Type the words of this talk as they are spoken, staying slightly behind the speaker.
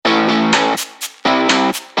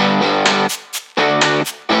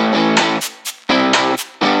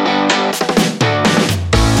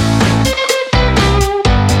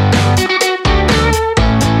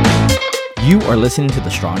are listening to the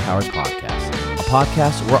Strong Towers Podcast, a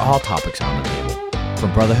podcast where all topics are on the table,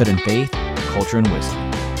 from brotherhood and faith, culture and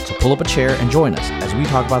wisdom. So pull up a chair and join us as we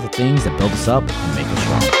talk about the things that build us up and make us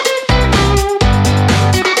strong.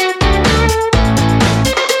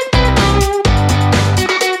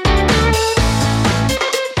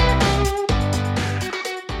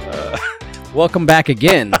 Welcome back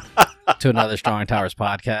again to another Strong Towers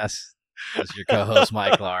Podcast. This is your co-host,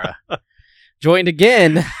 Mike Lara. Joined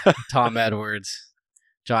again, Tom Edwards,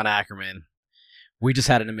 John Ackerman. We just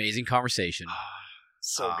had an amazing conversation.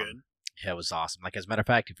 So good. Yeah, it was awesome. Like, as a matter of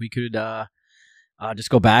fact, if we could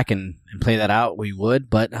just go back and play that out, we would.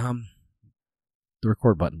 But the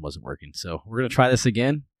record button wasn't working. So we're going to try this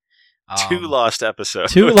again. Two lost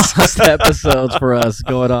episodes. Two lost episodes for us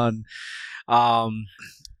going on.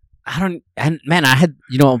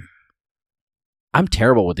 I'm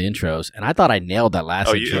terrible with the intros, and I thought I nailed that last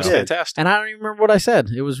intro. You did fantastic. And I don't even remember what I said.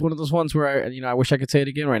 It was one of those ones where I wish I could say it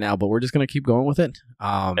again right now, but we're just going to keep going with it.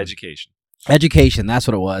 Education, that's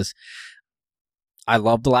what it was. I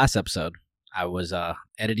loved the last episode. I was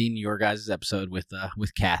editing your guys' episode with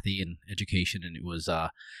Kathy and education, and it was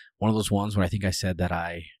one of those ones where I think I said that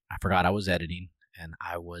I forgot I was editing, and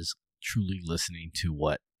I was truly listening to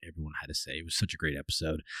what everyone had to say. It was such a great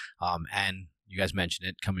episode. And you guys mentioned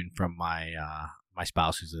it coming from my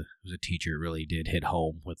spouse, who's a teacher. It really did hit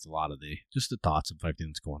home with a lot of the thoughts of everything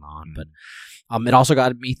that's going on. But it also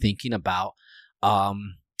got me thinking about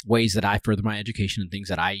ways that I further my education and things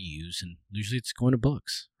that I use. And usually it's going to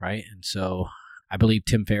books, right? And so I believe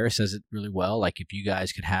Tim Ferriss says it really well. Like, if you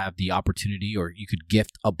guys could have the opportunity, or you could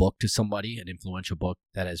gift a book to somebody, an influential book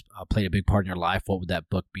that has played a big part in your life, what would that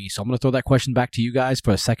book be? So I'm going to throw that question back to you guys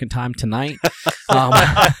for a second time tonight.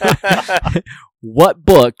 What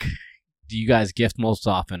book do you guys gift most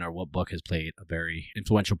often, or what book has played a very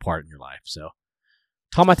influential part in your life? So,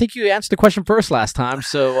 Tom, I think you answered the question first last time.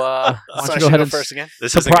 So why don't you go ahead and first again?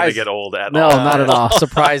 This isn't going to get old at all. No, not at all.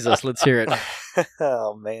 Surprise us. Let's hear it.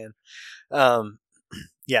 Oh, man.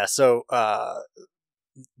 Yeah, so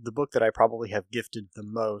the book that I probably have gifted the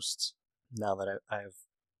most, now that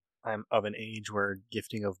I'm of an age where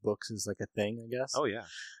gifting of books is like a thing, I guess. Oh, yeah.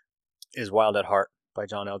 Is Wild at Heart by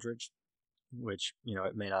John Eldredge, which,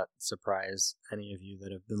 it may not surprise any of you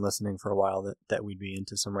that have been listening for a while that we'd be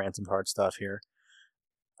into some ransomed heart stuff here.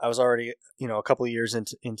 I was already, a couple of years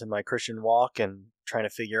into my Christian walk and trying to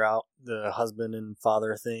figure out the husband and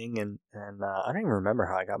father thing. And I don't even remember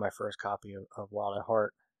how I got my first copy of Wild at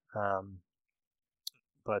Heart.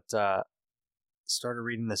 But started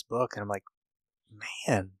reading this book, and I'm like,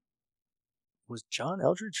 man, was John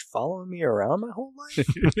Eldredge following me around my whole life?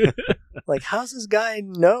 Like, how's this guy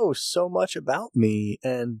know so much about me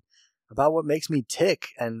and about what makes me tick,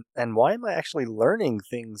 and why am I actually learning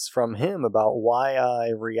things from him about why I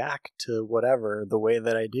react to whatever the way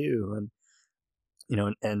that I do? And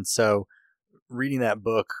and so reading that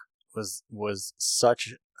book was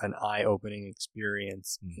such an eye-opening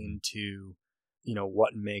experience into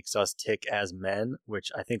what makes us tick as men,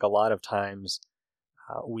 which I think a lot of times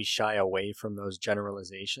we shy away from those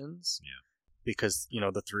generalizations. Yeah. Because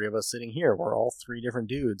the three of us sitting here, we're all three different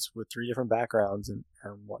dudes with three different backgrounds and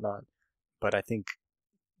whatnot. But I think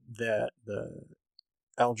that the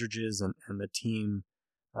Eldredges and the team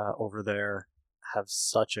over there have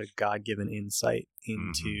such a God-given insight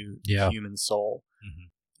into the human soul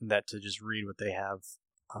that to just read what they have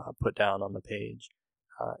put down on the page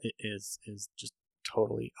is just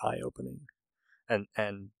totally eye-opening.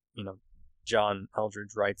 And John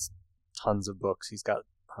Eldredge writes tons of books. He's got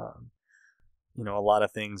a lot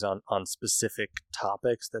of things on specific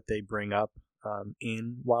topics that they bring up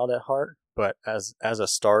in Wild at Heart. But as a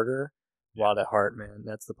starter, Wild at Heart, man,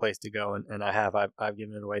 that's the place to go. And I've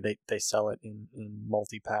given it away. They sell it in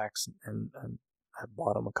multi-packs, and I've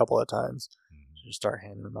bought them a couple of times. Just start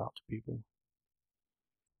handing them out to people.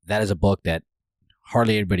 That is a book that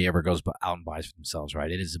hardly anybody ever goes out and buys for themselves,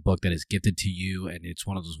 right? It is a book that is gifted to you, and it's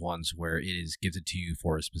one of those ones where it is gifted to you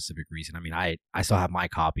for a specific reason. I mean, I still have my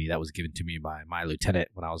copy that was given to me by my lieutenant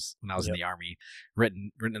when I was in the Army,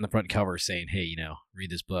 written in the front cover saying, hey, read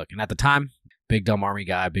this book. And at the time, big dumb Army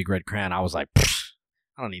guy, big red crayon, I was like,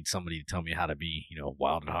 I don't need somebody to tell me how to be,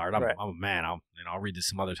 wild at heart. I'm a man. I'll read this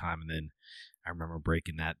some other time. And then I remember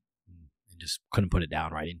breaking that and just couldn't put it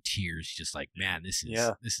down, right? In tears, just like, man, this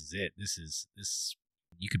is it. This is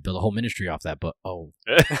you could build a whole ministry off that book. Oh.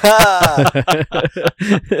 But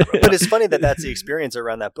it's funny that that's the experience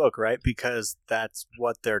around that book, right? Because that's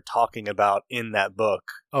what they're talking about in that book.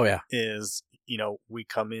 Oh, yeah. Is, we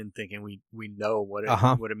come in thinking we know what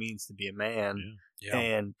it means to be a man. Yeah.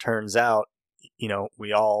 And turns out,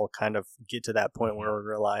 we all kind of get to that point where we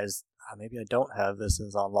realize maybe I don't have this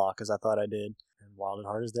as on lock as I thought I did. And Wild at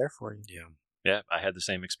Heart is there for you. Yeah. Yeah, I had the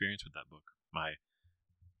same experience with that book. My,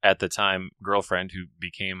 at the time, girlfriend, who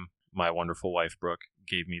became my wonderful wife, Brooke,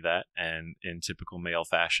 gave me that. And in typical male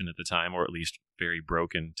fashion at the time, or at least very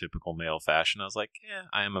broken typical male fashion, I was like, yeah,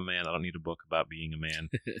 I am a man. I don't need a book about being a man.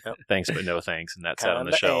 Yep. Thanks, but no thanks. And that sat on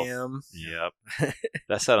the shelf. Yep.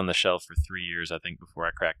 That sat on the shelf for 3 years, I think, before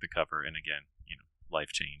I cracked the cover. And again, life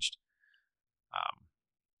changed.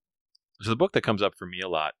 So the book that comes up for me a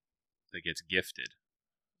lot that gets gifted,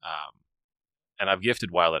 and I've gifted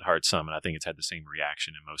Wild at Heart some, and I think it's had the same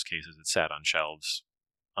reaction in most cases. It sat on shelves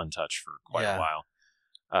untouched for quite a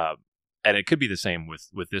while. And it could be the same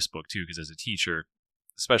with this book, too, because as a teacher,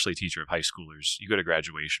 especially a teacher of high schoolers, you go to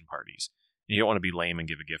graduation parties, and you don't want to be lame and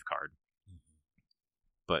give a gift card.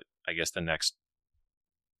 But I guess the next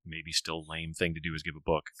maybe still lame thing to do is give a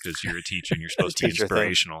book, because you're a teacher and you're supposed to be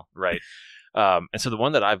inspirational. Right. And so the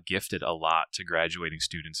one that I've gifted a lot to graduating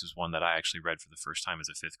students is one that I actually read for the first time as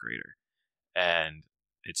a fifth grader. And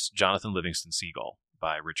it's Jonathan Livingston Seagull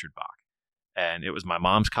by Richard Bach. And it was my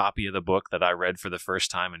mom's copy of the book that I read for the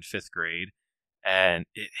first time in fifth grade. And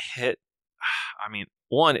it hit,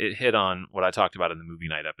 it hit on what I talked about in the movie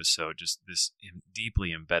night episode, just this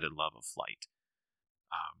deeply embedded love of flight.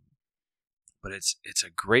 But it's a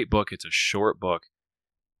great book. It's a short book,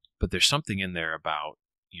 but there's something in there about,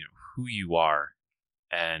 who you are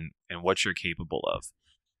and what you're capable of,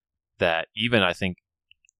 that even I think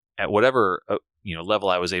at whatever level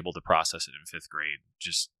I was able to process it in fifth grade,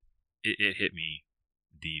 just it hit me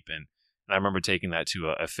deep. And I remember taking that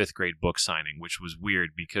to a fifth grade book signing, which was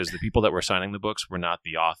weird because the people that were signing the books were not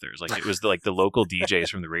the authors. Like, it was the local DJs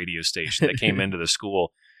from the radio station that came into the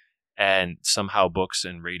school, and somehow books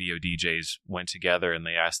and radio DJs went together, and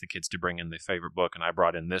they asked the kids to bring in their favorite book, and I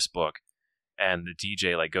brought in this book. And the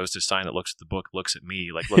DJ goes to sign it, looks at the book, looks at me,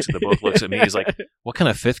 looks at the book, looks at me. He's like, "What kind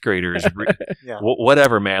of fifth grader is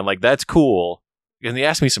whatever, man? That's cool." And they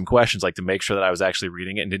asked me some questions, to make sure that I was actually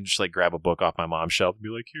reading it, and didn't just grab a book off my mom's shelf and be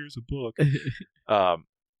like, "Here's a book."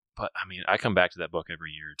 But I come back to that book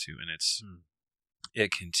every year or two, and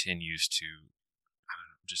it continues to,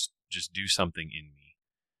 just do something in me.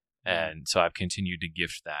 And so I've continued to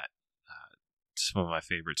gift that to some of my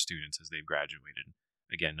favorite students as they've graduated.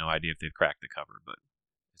 Again, no idea if they've cracked the cover, but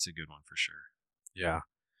it's a good one for sure. Yeah.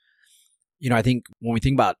 I think when we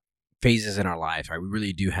think about phases in our life, right, we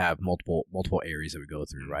really do have multiple areas that we go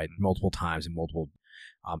through, right? Multiple times and multiple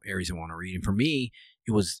areas I want to read. And for me,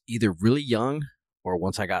 it was either really young or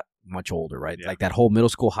once I got much older, right? Yeah. Like that whole middle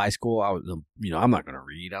school, high school, I was, I'm not going to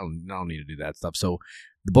read. I don't need to do that stuff. So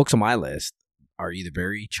the books on my list are either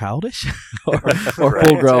very childish or right.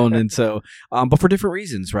 Full grown. And so, but for different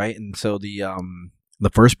reasons, right? And so the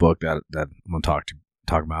first book that I'm going to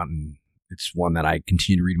talk about, and it's one that I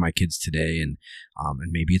continue to read to my kids today, and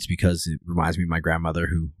maybe it's because it reminds me of my grandmother,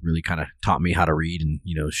 who really kind of taught me how to read, and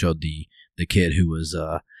showed the kid who was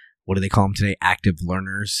what do they call them today, active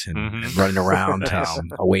learners, and running around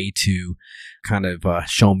a way to kind of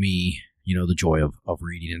show me the joy of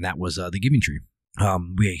reading, and that was The Giving Tree.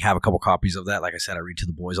 We have a couple copies of that. Like I said, I read to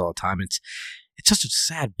the boys all the time. It's such a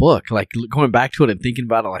sad book. Like, going back to it and thinking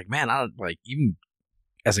about it, like, man, even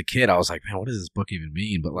as a kid, I was like, man, what does this book even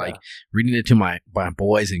mean? But reading it to my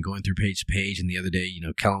boys and going through page to page, and the other day,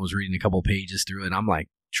 Kellen was reading a couple of pages through it, and I'm like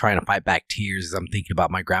trying to fight back tears as I'm thinking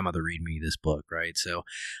about my grandmother reading me this book, right? So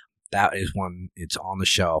that is one. It's on the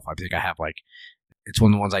shelf. I think I have it's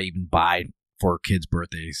one of the ones I even buy for kids'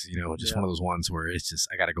 birthdays. One of those ones where it's just,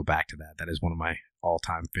 I got to go back to that. That is one of my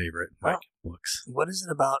all-time favorite books. What is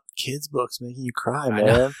it about kids' books making you cry,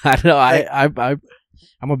 man? I know.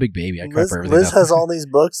 I'm a big baby. I cry for everything. Liz has all these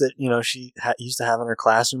books that she used to have in her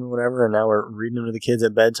classroom or whatever, and now we're reading them to the kids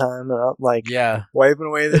at bedtime. And I'm wiping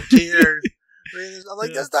away the tears. I'm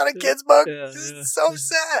like, that's not a kid's book. This is so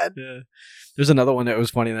sad. Yeah. There's another one that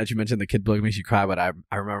was funny that you mentioned. The kid book makes you cry, but I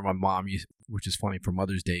remember my mom used, which is funny, for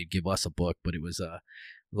Mother's Day, give us a book, but it was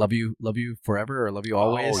Love You Forever, or Love You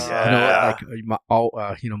Always. Oh,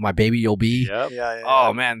 yeah. My baby you'll be. Yep. Yeah.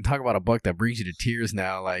 Oh man, talk about a book that brings you to tears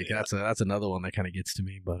now. That's another one that kind of gets to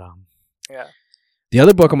me. But yeah. The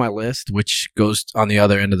other book on my list, which goes on the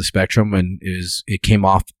other end of the spectrum, and it came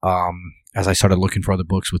off as I started looking for other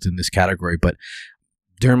books within this category. But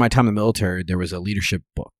during my time in the military, there was a leadership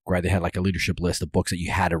book, right? They had a leadership list of books that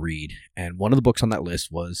you had to read. And one of the books on that list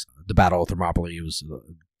was The Battle of Thermopylae. It was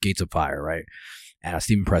Gates of Fire, right? And a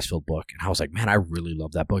Stephen Pressfield book. And I was like, man, I really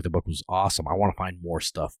love that book. The book was awesome. I want to find more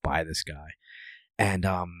stuff by this guy. And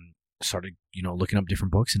started, looking up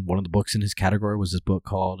different books. And one of the books in his category was this book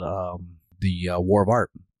called The War of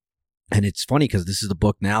Art. And it's funny because this is the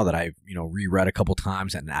book now that I've, reread a couple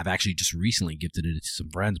times, and I've actually just recently gifted it to some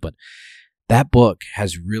friends. But that book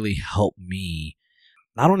has really helped me,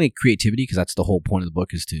 not only creativity, because that's the whole point of the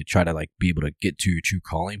book, is to try to be able to get to your true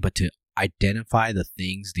calling, but to identify the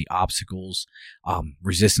things, the obstacles,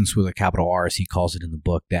 resistance with a capital R, as he calls it in the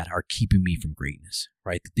book, that are keeping me from greatness,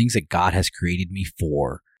 right? The things that God has created me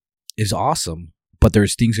for is awesome, but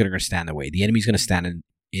there's things that are going to stand in the way. The enemy's going to stand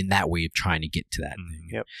in that way of trying to get to that thing.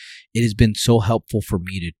 Yep. It has been so helpful for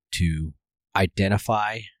me to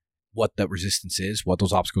identify what the resistance is, what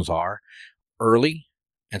those obstacles are early,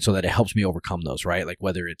 and so that it helps me overcome those, right? Like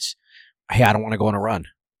whether it's, hey, I don't want to go on a run.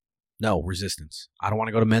 No, resistance. I don't want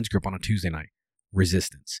to go to men's group on a Tuesday night.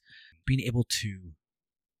 Resistance. Being able to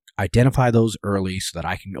identify those early so that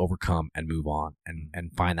I can overcome and move on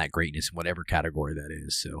and find that greatness in whatever category that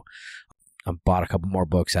is. So I bought a couple more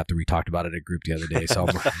books after we talked about it at group the other day, so I'm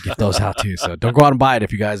gonna get those out too. So don't go out and buy it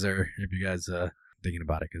if you guys thinking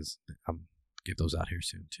about it, because I'm get those out here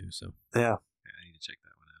soon too. So Yeah, I need to check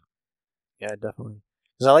that one out. yeah, definitely.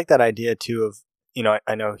 Because I like that idea too of,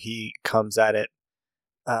 I know he comes at it.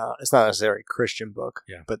 It's not necessarily a Christian book,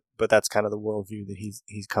 Yeah. but that's kind of the worldview that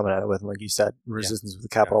he's coming at it with. And like you said, resistance with a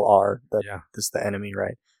capital R. That this is the enemy,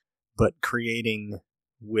 right? But creating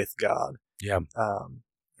with God. Yeah.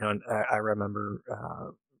 And I remember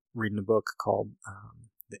reading a book called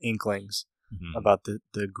The Inklings about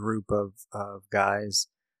the group of guys,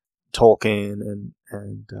 Tolkien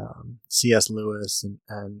and C.S. Lewis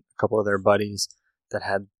and a couple of their buddies that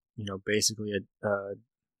had, basically a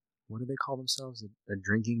what do they call themselves? A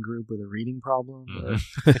drinking group with a reading problem?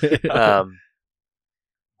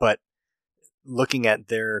 But looking at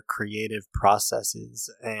their creative processes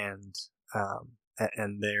and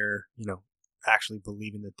their, actually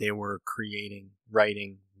believing that they were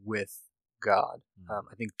writing with God.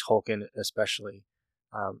 I think Tolkien especially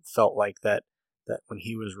felt like that when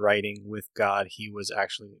he was writing with God, he was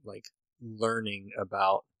actually learning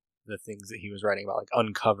about the things that he was writing about,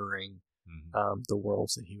 uncovering the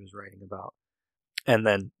worlds that he was writing about. And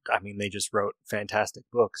then, they just wrote fantastic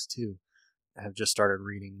books too. I have just started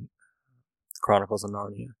reading Chronicles of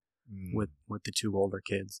Narnia with the two older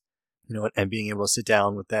kids, and being able to sit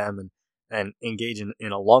down with them and engage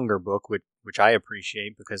in a longer book, which I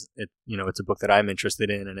appreciate because it's a book that I'm interested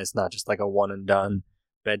in, and it's not just like a one and done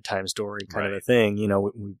bedtime story kind of a thing.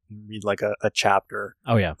 We read a chapter.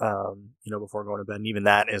 Oh yeah. Before going to bed, and even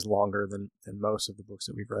that is longer than most of the books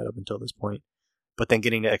that we've read up until this point. But then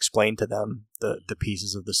getting to explain to them the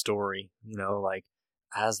pieces of the story, like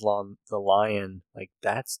Aslan the lion,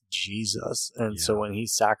 that's Jesus, and so when he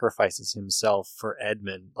sacrifices himself for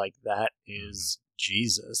Edmund, that is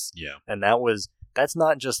Jesus. Yeah, and that's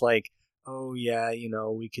not just oh yeah,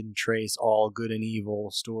 we can trace all good and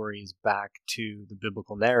evil stories back to the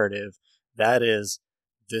biblical narrative. That is,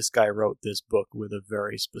 this guy wrote this book with a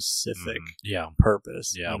very specific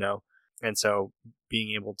purpose, and so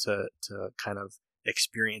being able to kind of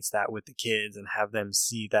experience that with the kids and have them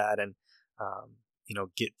see that and,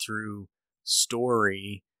 get through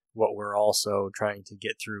story what we're also trying to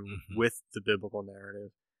get through with the biblical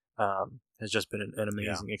narrative, has just been an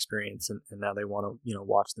amazing experience, and now they want to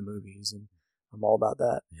watch the movies, and I'm all about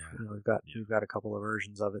that. We've got a couple of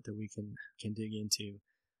versions of it that we can dig into,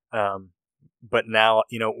 but now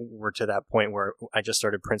we're to that point where I just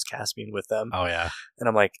started Prince Caspian with them. Oh yeah, and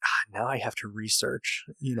I'm like, now I have to research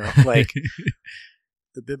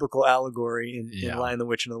the biblical allegory in Lion, the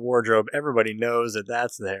Witch, and the Wardrobe. Everybody knows that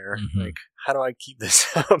that's there. How do I keep this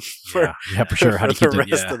up for sure. How to keep the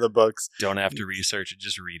rest of the books? Don't have to research it;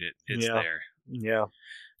 just read it. It's there. Yeah,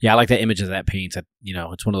 I like that image of that paints. That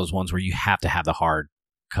it's one of those ones where you have to have the hard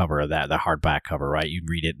cover of that, the hardback cover, right? You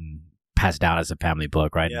read it and pass it down as a family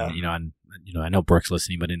book, right? Yeah. And, I know Brooke's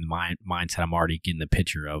listening, but in my mindset, I'm already getting the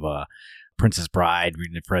picture of Princess Bride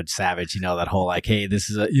reading to Fred Savage. That whole hey, this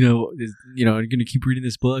is you're gonna keep reading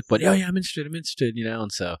this book, but I'm interested,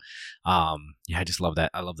 and so I just love that.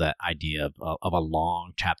 I love that idea of a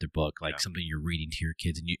long chapter book, something you're reading to your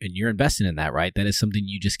kids, and you're investing in that, right? That is something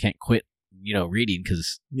you just can't quit reading,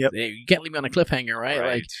 because you can't leave me on a cliffhanger,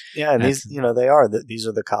 right? And these they are these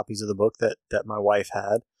are the copies of the book that my wife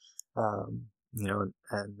had, and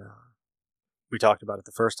we talked about it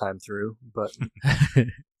the first time through, but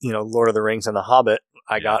Lord of the Rings and The Hobbit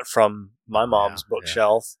I got from my mom's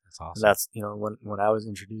bookshelf. That's awesome. And that's when I was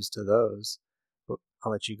introduced to those. But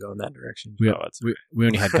I'll let you go in that direction. We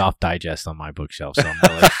only had Golf Digest on my bookshelf, so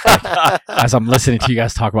I'm like, as I'm listening to you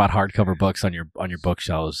guys talk about hardcover books on your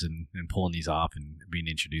bookshelves and pulling these off and being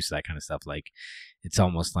introduced to that kind of stuff, like it's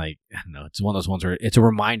almost like, I don't know, it's one of those ones where it's a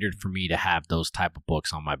reminder for me to have those type of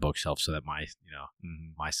books on my bookshelf so that my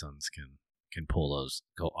my sons can pull those,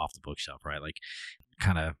 go off the bookshelf, right? Like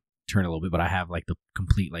kind of turn a little bit, but I have like the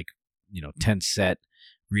complete 10 set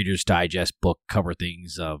Reader's Digest book cover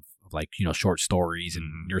things of like, short stories and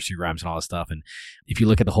nursery rhymes and all that stuff. And if you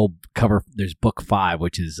look at the whole cover, there's book 5,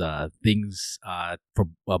 which is things for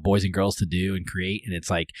boys and girls to do and create. And it's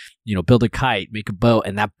like, build a kite, make a boat.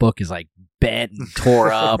 And that book is like bent and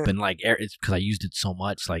tore up. And like, it's because I used it so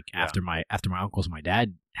much, like after my uncles and my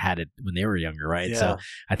dad had it when they were younger. Right. Yeah. So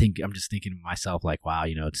I think I'm just thinking to myself like, wow,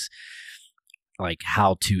 it's like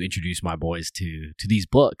how to introduce my boys to these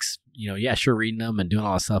books, sure, reading them and doing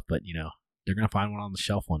all that stuff, but they're going to find one on the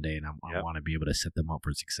shelf one day, and I want to be able to set them up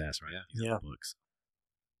for success, right? Yeah. Books.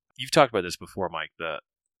 You've talked about this before, Mike,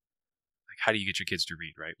 how do you get your kids to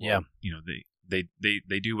read, right? Well,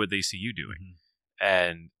 they do what they see you doing.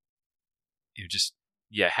 And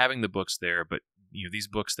having the books there, but these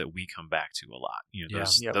books that we come back to a lot,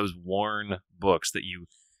 those worn books that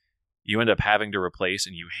you end up having to replace,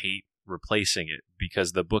 and you hate replacing it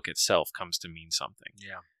because the book itself comes to mean something.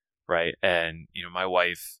 Yeah. Right. And, my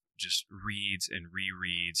wife just reads and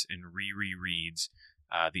rereads and rereads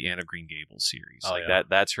the Anne of Green Gables series.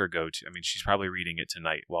 That's her go-to. I mean, she's probably reading it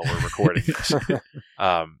tonight while we're recording this.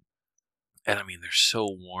 And I mean, they're so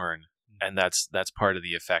worn, and that's part of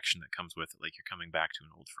the affection that comes with it. Like, you're coming back to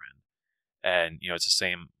an old friend. And, it's the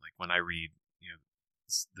same, like when I read,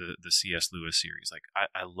 the C.S. Lewis series, like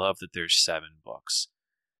I love that there's 7 books,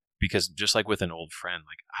 because just like with an old friend,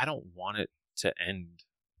 like I don't want it to end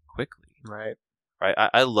quickly. Right.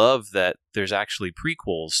 I love that there's actually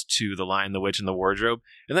prequels to The Lion, the Witch, and the Wardrobe,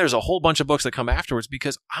 and there's a whole bunch of books that come afterwards,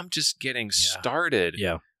 because I'm just getting started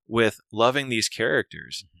with loving these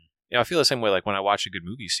characters. I feel the same way like when I watch a good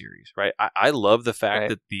movie series, right? I love the fact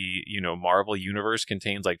that the Marvel universe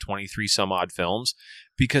contains like 23 some odd films,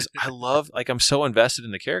 because I love, like, I'm so invested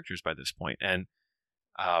in the characters by this point. And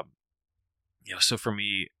so for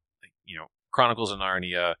me, like, Chronicles of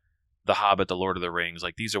Narnia, The Hobbit, The Lord of the Rings,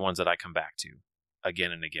 like these are ones that I come back to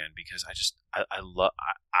again and again, because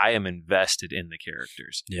I am invested in the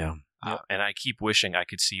characters. Yeah. And I keep wishing I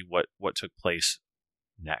could see what took place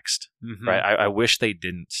next. Right. I wish they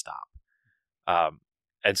didn't stop.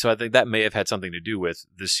 And so I think that may have had something to do with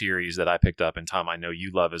the series that I picked up, and Tom, I know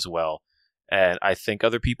you love as well. And I think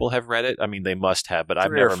other people have read it. I mean, they must have, but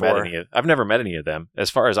I've never met any of them. As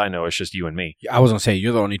far as I know, it's just you and me. I was gonna say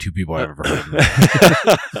you're the only 2 people I've ever heard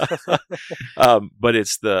of. But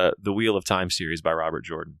it's the Wheel of Time series by Robert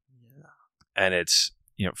Jordan, and it's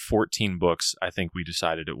 14 books. I think we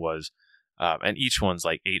decided it was, and each one's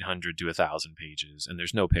like 800 to 1,000 pages, and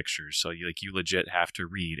there's no pictures, so you legit have to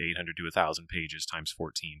read 800 to 1,000 pages times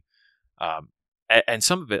 14. And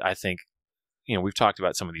some of it, I think. We've talked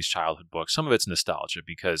about some of these childhood books. Some of it's nostalgia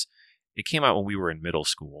because it came out when we were in middle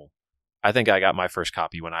school. I think I got my first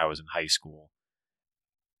copy when I was in high school.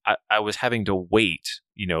 I was having to wait,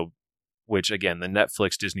 which again, the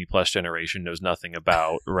Netflix Disney Plus generation knows nothing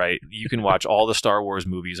about, right? You can watch all the Star Wars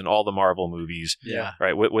movies and all the Marvel movies,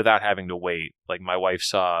 right, without having to wait. Like my wife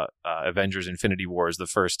saw Avengers Infinity Wars the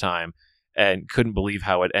first time and couldn't believe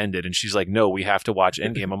how it ended. And she's like, no, we have to watch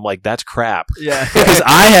Endgame. I'm like, that's crap. Yeah. Because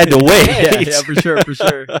I had to wait. Yeah, for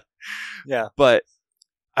sure. Yeah. But,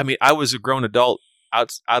 I mean, I was a grown adult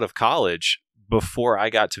out of college before I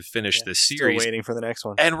got to finish this series. Still waiting for the next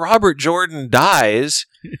one. And Robert Jordan dies.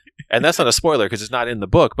 And that's not a spoiler because it's not in the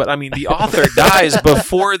book. But, I mean, the author dies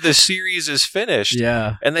before the series is finished.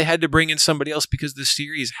 Yeah. And they had to bring in somebody else because the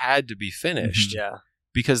series had to be finished. Yeah.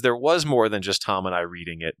 Because there was more than just Tom and I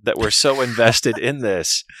reading it, that were so invested in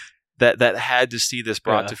this that had to see this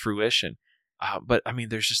brought to fruition. But I mean,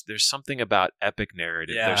 there's something about epic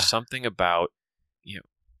narrative. Yeah. There's something about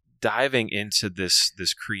diving into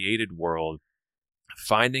this created world,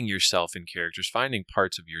 finding yourself in characters, finding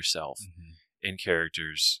parts of yourself in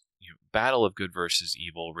characters. Battle of good versus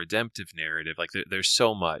evil, redemptive narrative. Like there's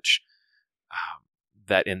so much.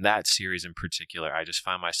 That in that series in particular, I just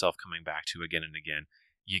find myself coming back to again and again.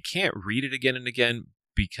 You can't read it again and again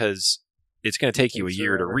because it's going to take you a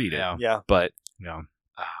year to read it. Yeah. But then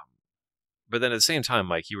at the same time,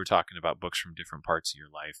 Mike, you were talking about books from different parts of your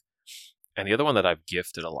life. And the other one that I've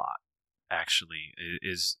gifted a lot, actually,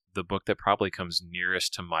 is the book that probably comes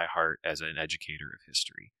nearest to my heart as an educator of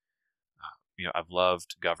history. I've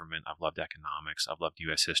loved government, I've loved economics, I've loved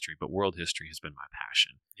U.S. history, but world history has been my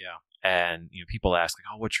passion. Yeah. And people ask like,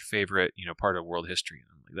 oh, what's your favorite part of world history? And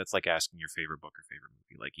I'm like, that's like asking your favorite book or favorite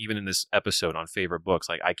movie. Like even in this episode on favorite books,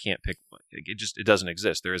 like I can't pick. It doesn't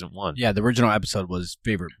exist. There isn't one. Yeah, the original episode was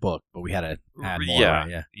favorite book, but we had to add more. Yeah,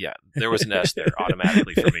 right? yeah. There was an S there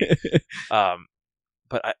automatically for me.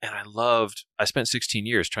 But I spent 16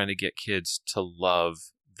 years trying to get kids to love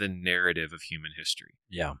the narrative of human history.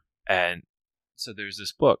 Yeah. And so there's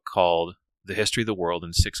this book called The History of the World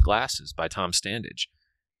in Six Glasses by Tom Standage.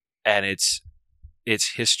 And it's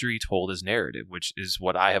history told as narrative, which is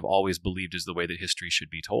what I have always believed is the way that history should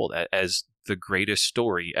be told, as the greatest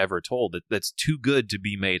story ever told, that's too good to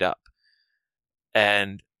be made up.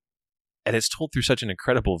 And it's told through such an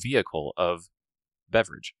incredible vehicle of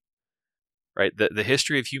beverage. Right? The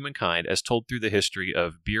history of humankind as told through the history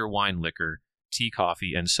of beer, wine, liquor, tea,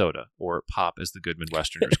 coffee, and soda, or pop as the good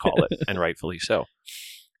Midwesterners call it, and rightfully so.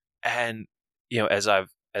 And, as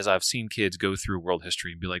I've seen kids go through world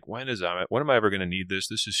history and be like, when am I ever going to need this?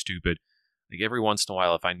 This is stupid. Like every once in a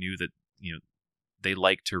while, if I knew that, they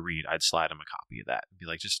like to read, I'd slide them a copy of that and be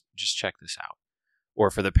like, just check this out.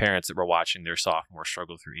 Or for the parents that were watching their sophomore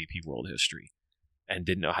struggle through AP world history and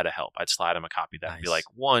didn't know how to help, I'd slide them a copy of that and be like,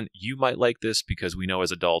 one, you might like this because we know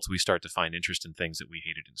as adults, we start to find interest in things that we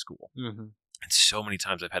hated in school. Mm-hmm. And so many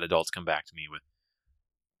times I've had adults come back to me with,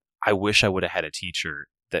 I wish I would have had a teacher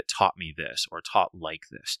that taught me this or taught like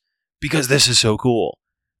this because this is so cool.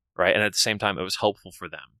 Right. And at the same time, it was helpful for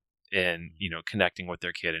them in, connecting with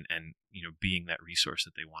their kid and being that resource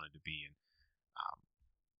that they wanted to be. And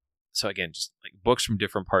so again, just like books from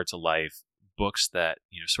different parts of life, books that,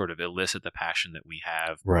 sort of elicit the passion that we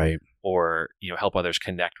have. Right. Or, help others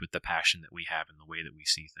connect with the passion that we have in the way that we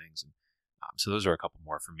see things. And so those are a couple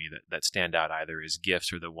more for me that stand out either as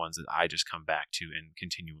gifts or the ones that I just come back to and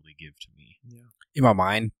continually give to me. Yeah. In my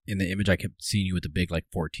mind, in the image, I kept seeing you with the big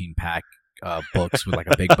 14-pack books with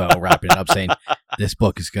a big bow wrapping it up, saying, "These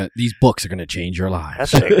books are gonna change your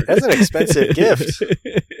lives." That's an expensive gift.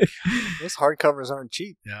 Those hardcovers aren't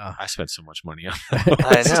cheap. Yeah, I spent so much money on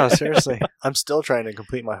I know, seriously. I'm still trying to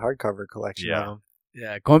complete my hardcover collection. Yeah.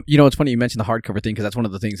 Yeah. It's funny you mentioned the hardcover thing because that's one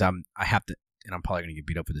of the things I have to. And I'm probably going to get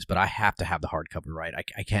beat up for this, but I have to have the hardcover, right?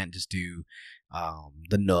 I can't just do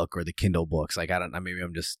the Nook or the Kindle books. Maybe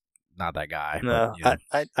I'm just not that guy. No, but,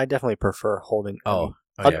 I definitely prefer holding. Yeah.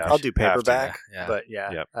 I'll do paperback, yeah. but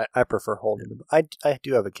yeah, Yep. I prefer holding them. I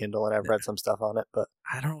do have a Kindle and I've read some stuff on it, but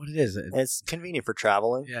I don't know what it is. it's convenient for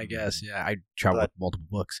traveling. Yeah, I guess. Yeah, I travel with multiple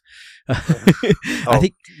books. I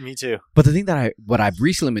think me too. But the thing that I've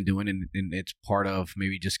recently been doing, and it's part of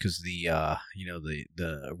maybe just because the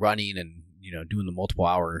the running and doing the multiple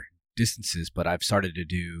hour distances, but I've started to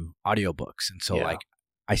do audiobooks, and so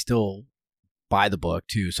I still buy the book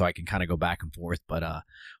too, so I can kind of go back and forth. But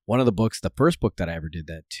one of the first book that I ever did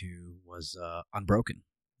that to was Unbroken.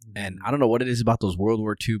 And I don't know what it is about those World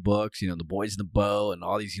War II books, The Boys in the Bow and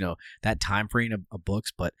all these, that time frame of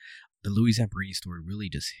books. But the Louis Zamperini story really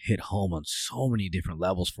just hit home on so many different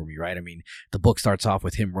levels for me, right? I mean, the book starts off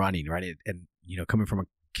with him running, right? And coming from a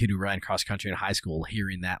kid who ran cross country in high school,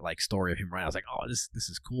 hearing that story of him running, I was like, oh, this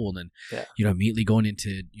is cool. And then, immediately going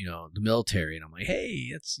into, the military, and I'm like, hey,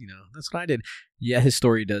 that's what I did. Yeah, his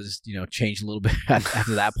story does, change a little bit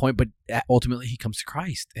after that point, but ultimately he comes to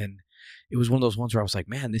Christ. And it was one of those ones where I was like,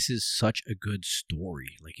 man, this is such a good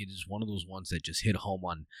story. It is one of those ones that just hit home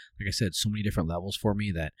on, like I said, so many different levels for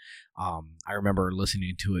me that I remember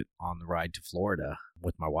listening to it on the ride to Florida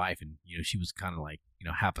with my wife. And, she was kind of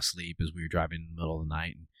half asleep as we were driving in the middle of the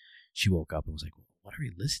night. And she woke up and was like, well, what are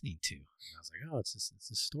we listening to? And I was like, oh, it's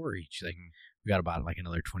this story. She's like, we got about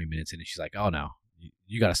another 20 minutes in. And she's like, oh, no,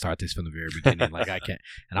 you got to start this from the very beginning. I can't.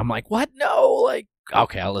 And I'm like, what? No,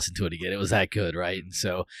 okay, I'll listen to it again. It was that good, right? And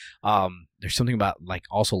so there's something about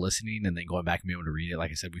also listening and then going back and being able to read it.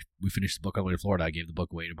 Like I said, we finished the book on the way to Florida. I gave the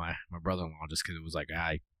book away to my brother-in-law just because it was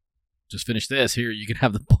I just finished this. Here, you can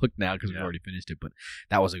have the book now because we've already finished it. But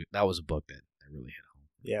that was a book that really hit home.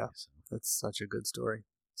 Yeah, so. That's such a good story.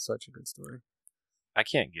 Such a good story. I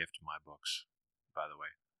can't gift my books, by the way.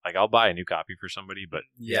 I'll buy a new copy for somebody, but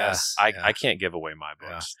I can't give away my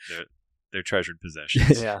books. Yeah. They're treasured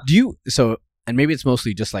possessions. Yeah. Do you and maybe it's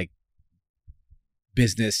mostly just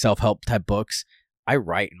business self-help type books. I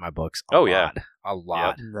write in my books a lot.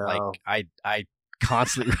 Yep. No. I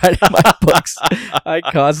constantly write in my books. I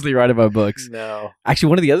constantly write in my books. No. Actually,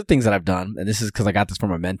 one of the other things that I've done, and this is because I got this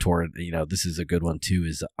from a mentor, this is a good one too,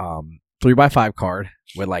 is 3x5 card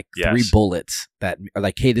with like Yes. 3 bullets that are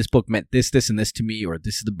like, hey, this book meant this, and this to me, or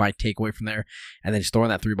this is my takeaway from there, and then just throwing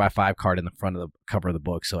that 3x5 card in the front of the cover of the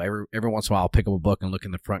book. So every once in a while, I'll pick up a book and look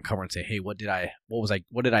in the front cover and say, hey, what did I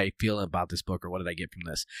feel about this book, or what did I get from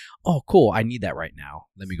this? Oh, cool, I need that right now.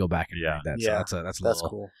 Let me go back and read that. Yeah. So that's a That's little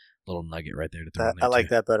cool. little nugget right there to throw in there I like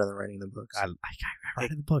too. that better than writing the books. I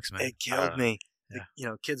read the books, man. It killed me.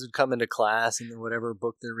 yeah. Kids would come into class and whatever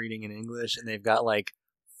book they're reading in English, and they've got like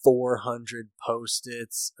 400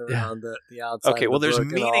 post-its around the outside. Okay, of well, the there's book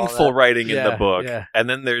and all meaningful that. writing in the Yeah, book, yeah. and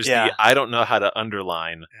then there's Yeah. the I don't know how to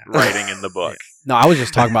underline writing in the book. No, I was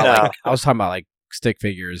just talking about No. like I was talking about like stick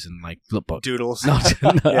figures and like flip books. Doodles. No,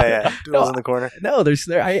 no. Yeah. Doodles No, in the corner. No,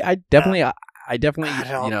 I definitely I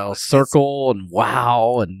don't- it's- circle and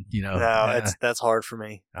wow and No, yeah. that's hard for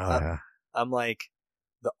me. Oh, yeah. I'm like,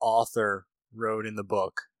 the author wrote in the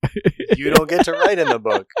book. You don't get to write in the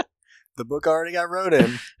book. The book already got wrote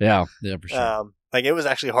in. Yeah, for sure. Like, it was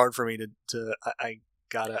actually hard for me to I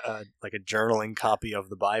got a journaling copy of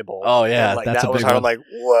the Bible. Oh, yeah, And, like, that's that a was big hard. I'm one. like,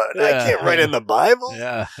 what? I Yeah, can't write yeah. in the Bible.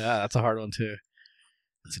 Yeah, that's a hard one too.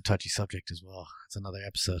 It's a touchy subject as well. It's another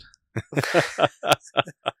episode.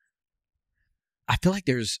 I feel like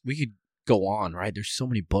we could go on, right? There's so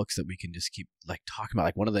many books that we can just keep like talking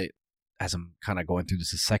about. Like as I'm kind of going through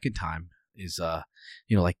this the second time is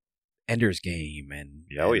like Ender's Game and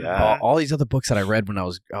Oh, and yeah. all these other books that I read when I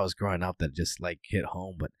was growing up that just like hit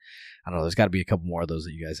home. But I don't know. There's got to be a couple more of those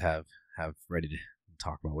that you guys have ready to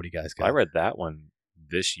talk about. What do you guys got? I read that one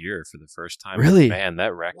this year for the first time. Really? Man,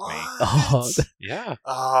 that wrecked me. Oh, Yeah.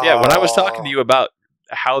 Oh. Yeah, when I was talking to you about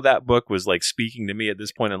how that book was like speaking to me at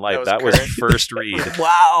this point in life, was that was current. first read.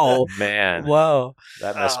 wow. Man, Wow.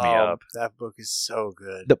 that messed me Oh, up. That book is so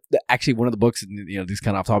good. Actually, one of the books, these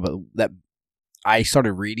kind of talk about that I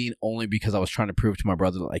started reading only because I was trying to prove to my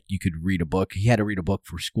brother that, like, you could read a book. He had to read a book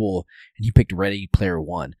for school, and he picked Ready Player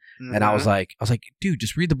One. And I was like, dude,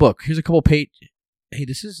 just read the book. Here's a couple pages. Hey,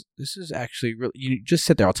 this is actually really. You just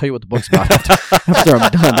sit there. I'll tell you what the book's about after I'm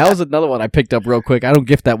done. That was another one I picked up real quick. I don't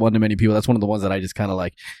gift that one to many people. That's one of the ones that I just kind of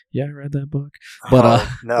like. Yeah, I read that book, but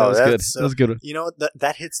no, that was good. that's That was a good. One. You know what?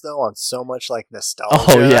 That hits though on so much like nostalgia.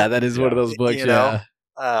 Oh yeah, that is one of those books. You Yeah.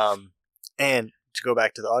 know? And to go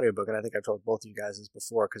back to the audiobook, and I think I've told both of you guys this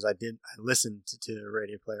before because I listened to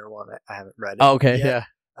Radio Player One. I haven't read it. Oh, okay. yet. Yeah.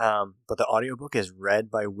 But the audiobook is read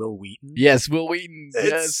by Will Wheaton. Yes, Will Wheaton. It's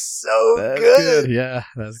Yes. so That's good. Yeah,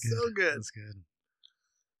 that's good. So good. That's good.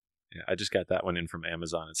 Yeah, I just got that one in from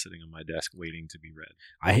Amazon. It's sitting on my desk waiting to be read.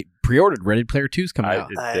 I pre-ordered Ready Player 2's coming out.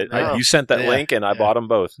 I know. You sent that Yeah, link, and I yeah. bought them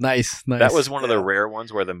both. Nice. That was one of the Yeah. rare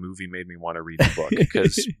ones where the movie made me want to read the book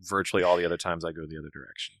because virtually all the other times I go the other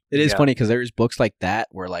direction. It is Yeah. funny because there's books like that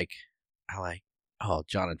where like I like. Oh,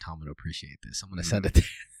 John and Tom would appreciate this. I'm going to send it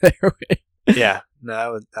their way. Yeah,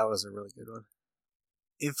 no, that was a really good one.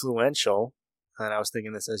 Influential, and I was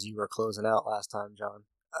thinking this as you were closing out last time, John.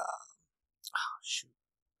 Shoot,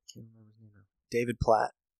 I can't remember his name now. David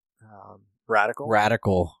Platt, Radical.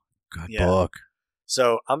 Radical. Good Yeah. book.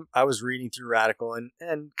 So I was reading through Radical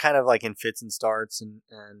and kind of like in fits and starts and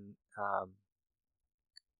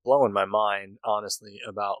blowing my mind honestly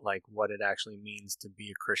about like what it actually means to be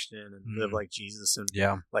a Christian and live like Jesus and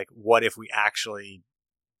Yeah. like what if we actually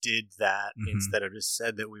did that Mhm. instead of just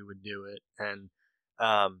said that we would do it. And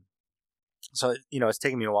so it's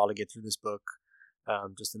taken me a while to get through this book,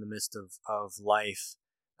 just in the midst of life.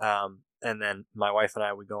 And then my wife and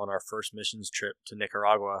I would go on our first missions trip to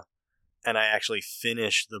Nicaragua, and I actually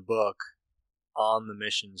finished the book on the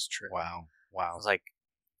missions trip. Wow. I Wow. was like,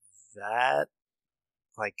 that,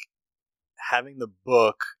 like, having the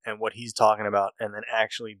book and what he's talking about, and then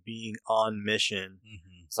actually being on mission.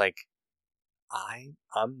 Mhm. It's like, I'm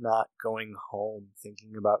not going home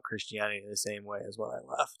thinking about Christianity the same way as when I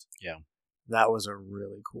left. Yeah. That was a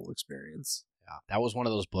really cool experience. Yeah. That was one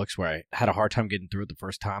of those books where I had a hard time getting through it the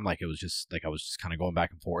first time. Like it was just like I was just kind of going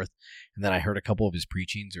back and forth. And then I heard a couple of his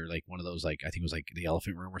preachings or like one of those, like I think it was like the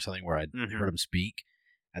Elephant Room or something where I Mhm. heard him speak.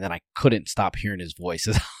 And then I couldn't stop hearing his voice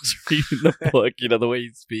as I was reading the book, the way he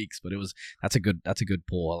speaks. But that's a good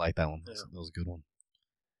pull. I like that one. Yeah. That was a good one.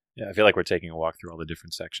 Yeah, I feel like we're taking a walk through all the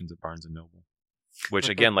different sections at Barnes & Noble. Which,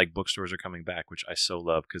 again, like bookstores are coming back, which I so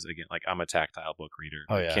love because, again, like I'm a tactile book reader.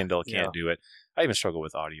 Oh, yeah. Kindle can't do it. I even struggle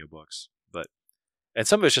with audiobooks. And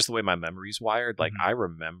some of it's just the way my memory's wired. Like, Mhm. I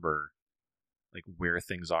remember, like, where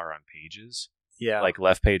things are on pages. Yeah. Like,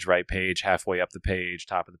 left page, right page, halfway up the page,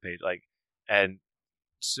 top of the page. Like, and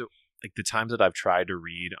so, like, the times that I've tried to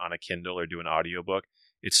read on a Kindle or do an audiobook,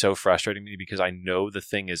 it's so frustrating to me because I know the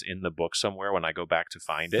thing is in the book somewhere when I go back to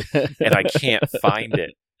find it, and I can't find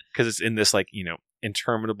it because it's in this, like,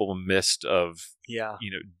 interminable mist of Yeah.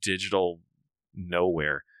 digital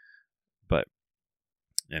nowhere. But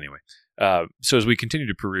anyway, so as we continue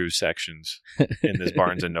to peruse sections in this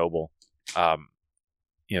Barnes and Noble, Tom,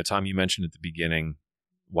 you mentioned at the beginning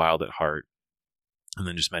Wild at Heart, and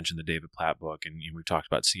then just mentioned the David Platt book, and we've talked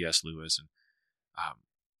about C.S. Lewis, and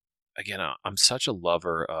again, I'm such a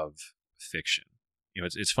lover of fiction.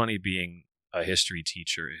 It's funny being a history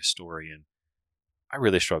teacher, a historian. I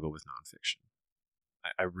really struggle with nonfiction.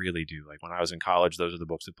 I really do. Like when I was in college, those are the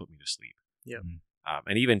books that put me to sleep. Yep.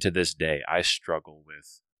 And even to this day, I struggle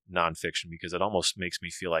with nonfiction because it almost makes me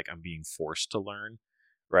feel like I'm being forced to learn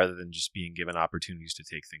rather than just being given opportunities to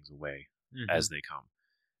take things away as they come.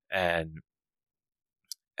 And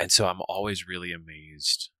so I'm always really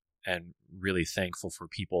amazed and really thankful for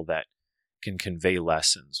people that can convey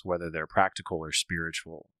lessons, whether they're practical or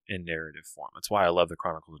spiritual, in narrative form. That's why I love the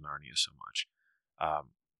Chronicles of Narnia so much.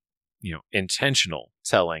 Intentional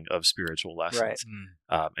telling of spiritual lessons,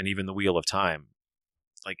 right. And even the Wheel of Time,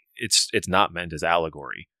 like it's not meant as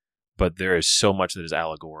allegory, but there is so much that is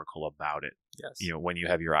allegorical about it. Yes. When you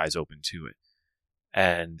have your eyes open to it,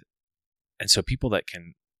 and so people that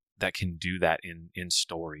can do that in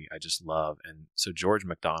story, I just love. And so George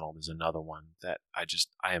MacDonald is another one that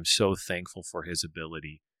I am so thankful for his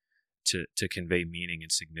ability to convey meaning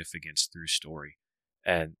and significance through story.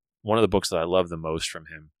 And one of the books that I love the most from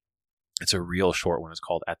him, it's a real short one. It's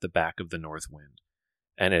called At the Back of the North Wind.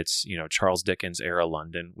 And it's, Charles Dickens era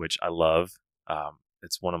London, which I love.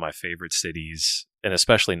 It's one of my favorite cities, and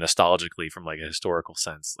especially nostalgically from like a historical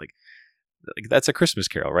sense, like that's A Christmas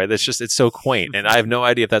Carol, right? It's so quaint. And I have no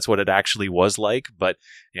idea if that's what it actually was like, but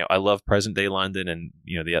I love present day London, and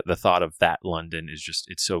the thought of that London is just,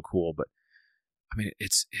 it's so cool. But I mean,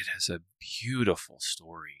 it has a beautiful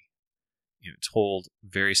story, told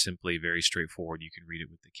very simply, very straightforward. You can read it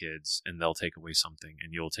with the kids and they'll take away something,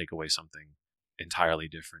 and you'll take away something entirely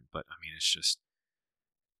different. But I mean,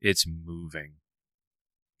 it's moving.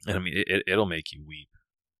 And I mean, it'll make you weep,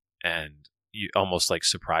 and you almost like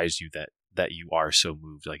surprise you that you are so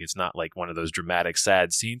moved. Like it's not like one of those dramatic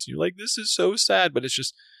sad scenes. You're like, this is so sad, but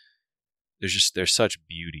there's such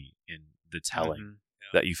beauty in the telling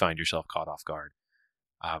that you find yourself caught off guard.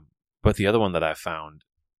 But the other one that I found,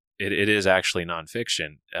 it is actually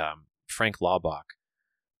nonfiction. Frank Laubach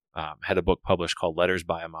had a book published called Letters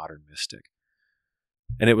by a Modern Mystic.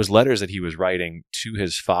 And it was letters that he was writing to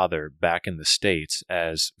his father back in the States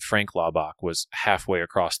as Frank Laubach was halfway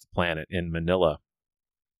across the planet in Manila,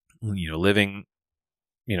 living,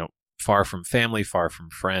 far from family, far from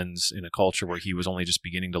friends, in a culture where he was only just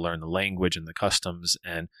beginning to learn the language and the customs,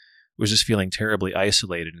 and was just feeling terribly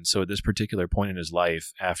isolated. And so at this particular point in his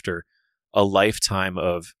life, after a lifetime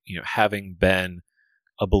of, having been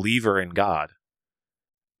a believer in God,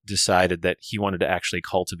 decided that he wanted to actually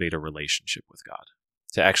cultivate a relationship with God,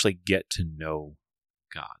 to actually get to know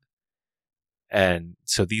God. And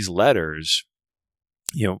so these letters,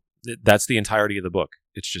 that's the entirety of the book.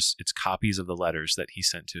 It's copies of the letters that he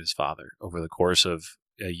sent to his father over the course of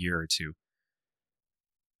a year or two.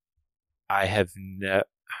 I have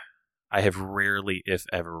rarely, if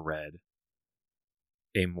ever, read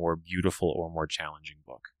a more beautiful or more challenging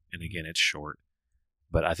book. And again, it's short,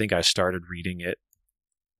 but I think I started reading it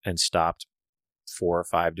and stopped 4 or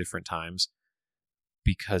 5 different times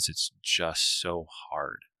because it's just so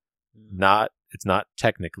hard. It's not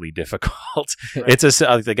technically difficult. Right. It's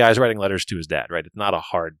the guy's writing letters to his dad, right? It's not a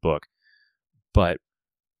hard book, but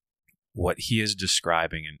what he is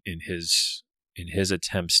describing in his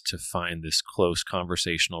attempts to find this close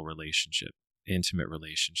conversational relationship, intimate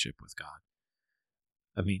relationship with God.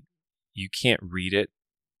 I mean, you can't read it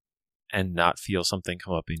and not feel something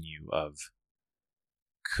come up in you of,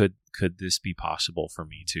 could this be possible for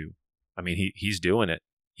me too? I mean, he's doing it.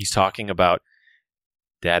 He's talking about,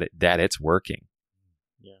 Dad, it's working.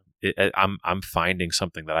 Yeah, I'm finding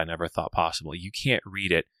something that I never thought possible. You can't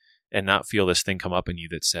read it and not feel this thing come up in you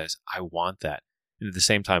that says, I want that. And at the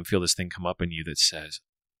same time, feel this thing come up in you that says,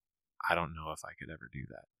 I don't know if I could ever do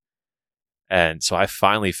that. And so I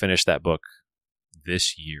finally finished that book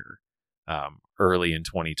this year, early in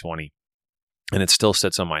 2020, and it still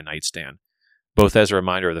sits on my nightstand, both as a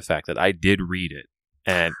reminder of the fact that I did read it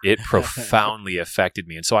and it profoundly affected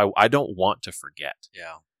me. And so I don't want to forget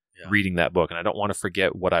reading that book, and I don't want to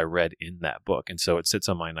forget what I read in that book. And so it sits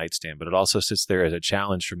on my nightstand, but it also sits there as a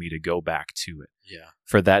challenge for me to go back to it. Yeah.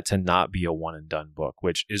 For that to not be a one and done book,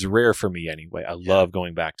 which is rare for me anyway. I love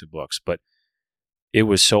going back to books, but it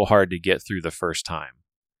was so hard to get through the first time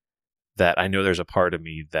that I know there's a part of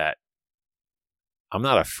me that I'm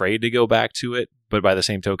not afraid to go back to it, but by the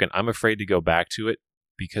same token, I'm afraid to go back to it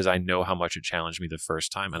because I know how much it challenged me the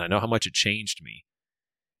first time, and I know how much it changed me.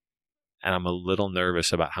 And I'm a little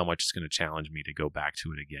nervous about how much it's going to challenge me to go back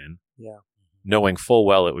to it again. Yeah. Knowing full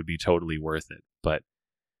well it would be totally worth it, but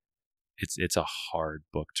it's a hard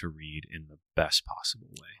book to read in the best possible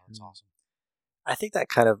way. That's awesome. I think that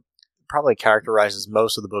kind of probably characterizes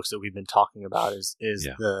most of the books that we've been talking about is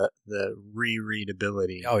Yeah. the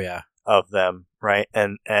rereadability Oh yeah. of them, right?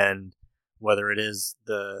 And whether it is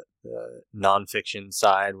the nonfiction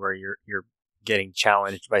side where you're getting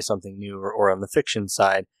challenged by something new, or on the fiction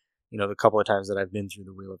side, the couple of times that I've been through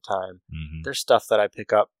the Wheel of Time, Mm-hmm. there's stuff that I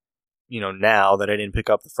pick up, now that I didn't pick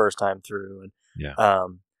up the first time through, and Yeah.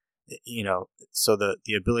 so the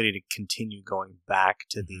ability to continue going back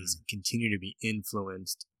to Mm-hmm. these, continue to be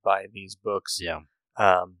influenced by these books, Yeah.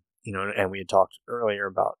 and we had talked earlier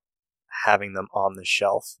about having them on the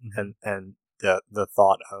shelf, Mhm. and the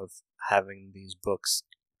thought of having these books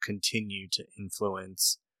continue to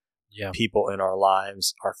influence Yeah. people in our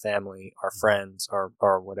lives, our family, our friends,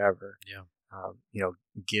 or whatever, Yeah.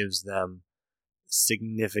 gives them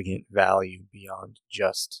significant value beyond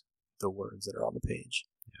just the words that are on the page.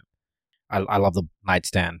 I love the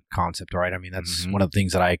nightstand concept, right? I mean, that's Mhm. one of the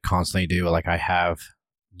things that I constantly do. Like I have,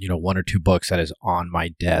 one or two books that is on my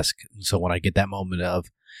desk. So when I get that moment of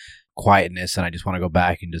quietness and I just want to go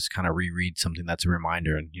back and just kind of reread something that's a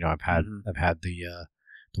reminder. And, I've had the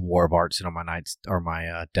War of Art sit on my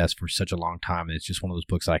my desk for such a long time. And it's just one of those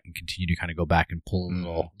books that I can continue to kind of go back and pull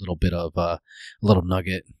a little bit of a little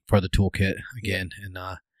nugget for the toolkit again. And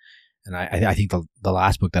I think the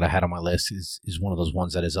last book that I had on my list is one of those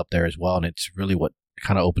ones that is up there as well. And it's really what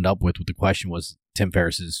kind of opened up with the question was Tim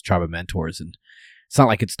Ferriss's Tribe of Mentors. And it's not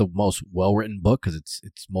like it's the most well-written book because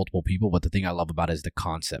it's multiple people, but the thing I love about it is the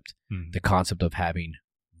concept. Mm-hmm. The concept of having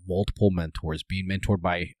multiple mentors, being mentored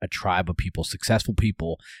by a tribe of people, successful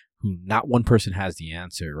people who not one person has the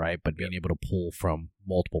answer, right? But being able to pull from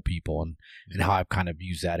multiple people and how I've kind of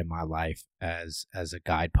used that in my life as a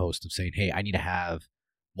guidepost of saying, hey, I need to have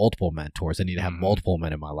multiple mentors. I need to have multiple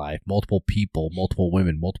men in my life, multiple people, multiple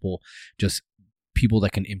women, multiple just people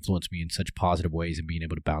that can influence me in such positive ways and being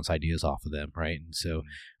able to bounce ideas off of them, right? And so,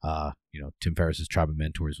 Tim Ferriss's Tribe of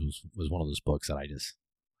Mentors was one of those books that I just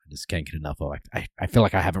can't get enough of. I feel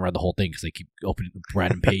like I haven't read the whole thing because I keep opening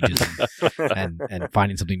random pages and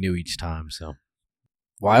finding something new each time. So,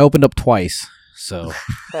 well, I opened up twice, so.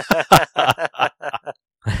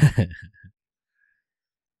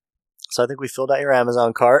 So I think we filled out your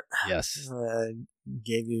Amazon cart. Yes.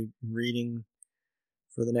 Gave you reading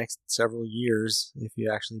for the next several years if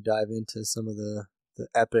you actually dive into some of the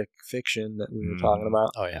epic fiction that we were talking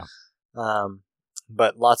about. Oh, yeah.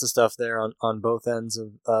 But lots of stuff there on both ends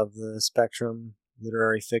of the spectrum: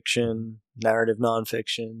 literary fiction, narrative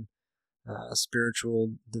nonfiction,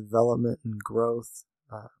 spiritual development and growth.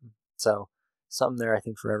 So something there, I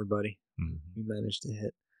think, for everybody. We managed to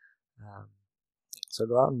hit. So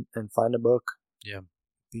go out and find a book. Yeah.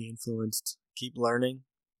 Be influenced. Keep learning.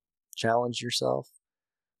 Challenge yourself.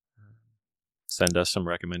 Send us some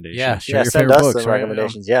recommendations. Yeah, share your send favorite us books, some right?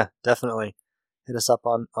 recommendations. Yeah, definitely. Hit us up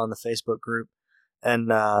on the Facebook group.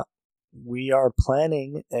 And we are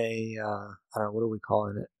planning I don't know, what are we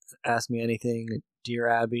calling it? Ask Me Anything, Dear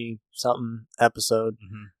Abby, something episode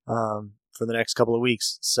for the next couple of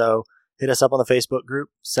weeks. So hit us up on the Facebook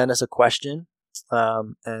group. Send us a question.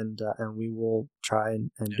 And we will try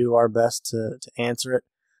and do our best to answer it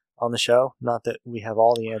on the show. Not that we have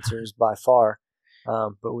all the answers by far,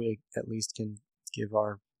 but we at least can give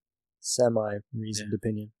our semi-reasoned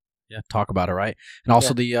opinion. Yeah, talk about it, right? And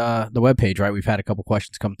also the webpage, right? We've had a couple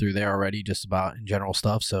questions come through there already, just about in general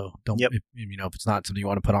stuff. So don't, if it's not something you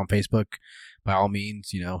want to put on Facebook, by all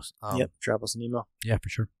means, drop us an email. Yeah, for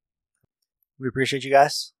sure. We appreciate you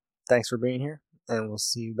guys. Thanks for being here. And we'll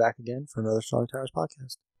see you back again for another Strong Towers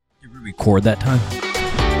podcast. Did we record that time?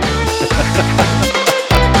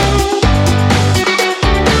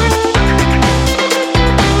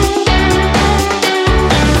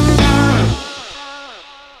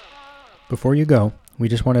 Before you go, we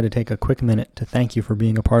just wanted to take a quick minute to thank you for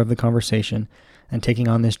being a part of the conversation and taking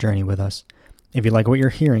on this journey with us. If you like what you're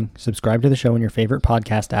hearing, subscribe to the show in your favorite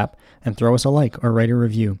podcast app and throw us a like or write a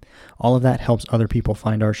review. All of that helps other people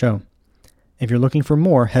find our show. If you're looking for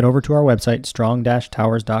more, head over to our website,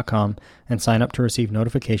 strong-towers.com, and sign up to receive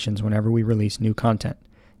notifications whenever we release new content.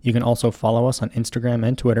 You can also follow us on Instagram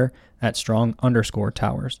and Twitter at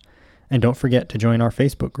strong_towers. And don't forget to join our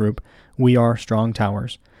Facebook group, We Are Strong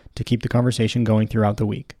Towers, to keep the conversation going throughout the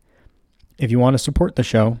week. If you want to support the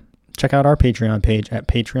show, check out our Patreon page at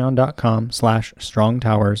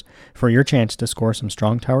patreon.com/strongtowers for your chance to score some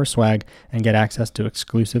Strong Tower swag and get access to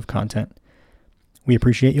exclusive content. We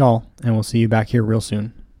appreciate y'all, and we'll see you back here real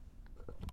soon.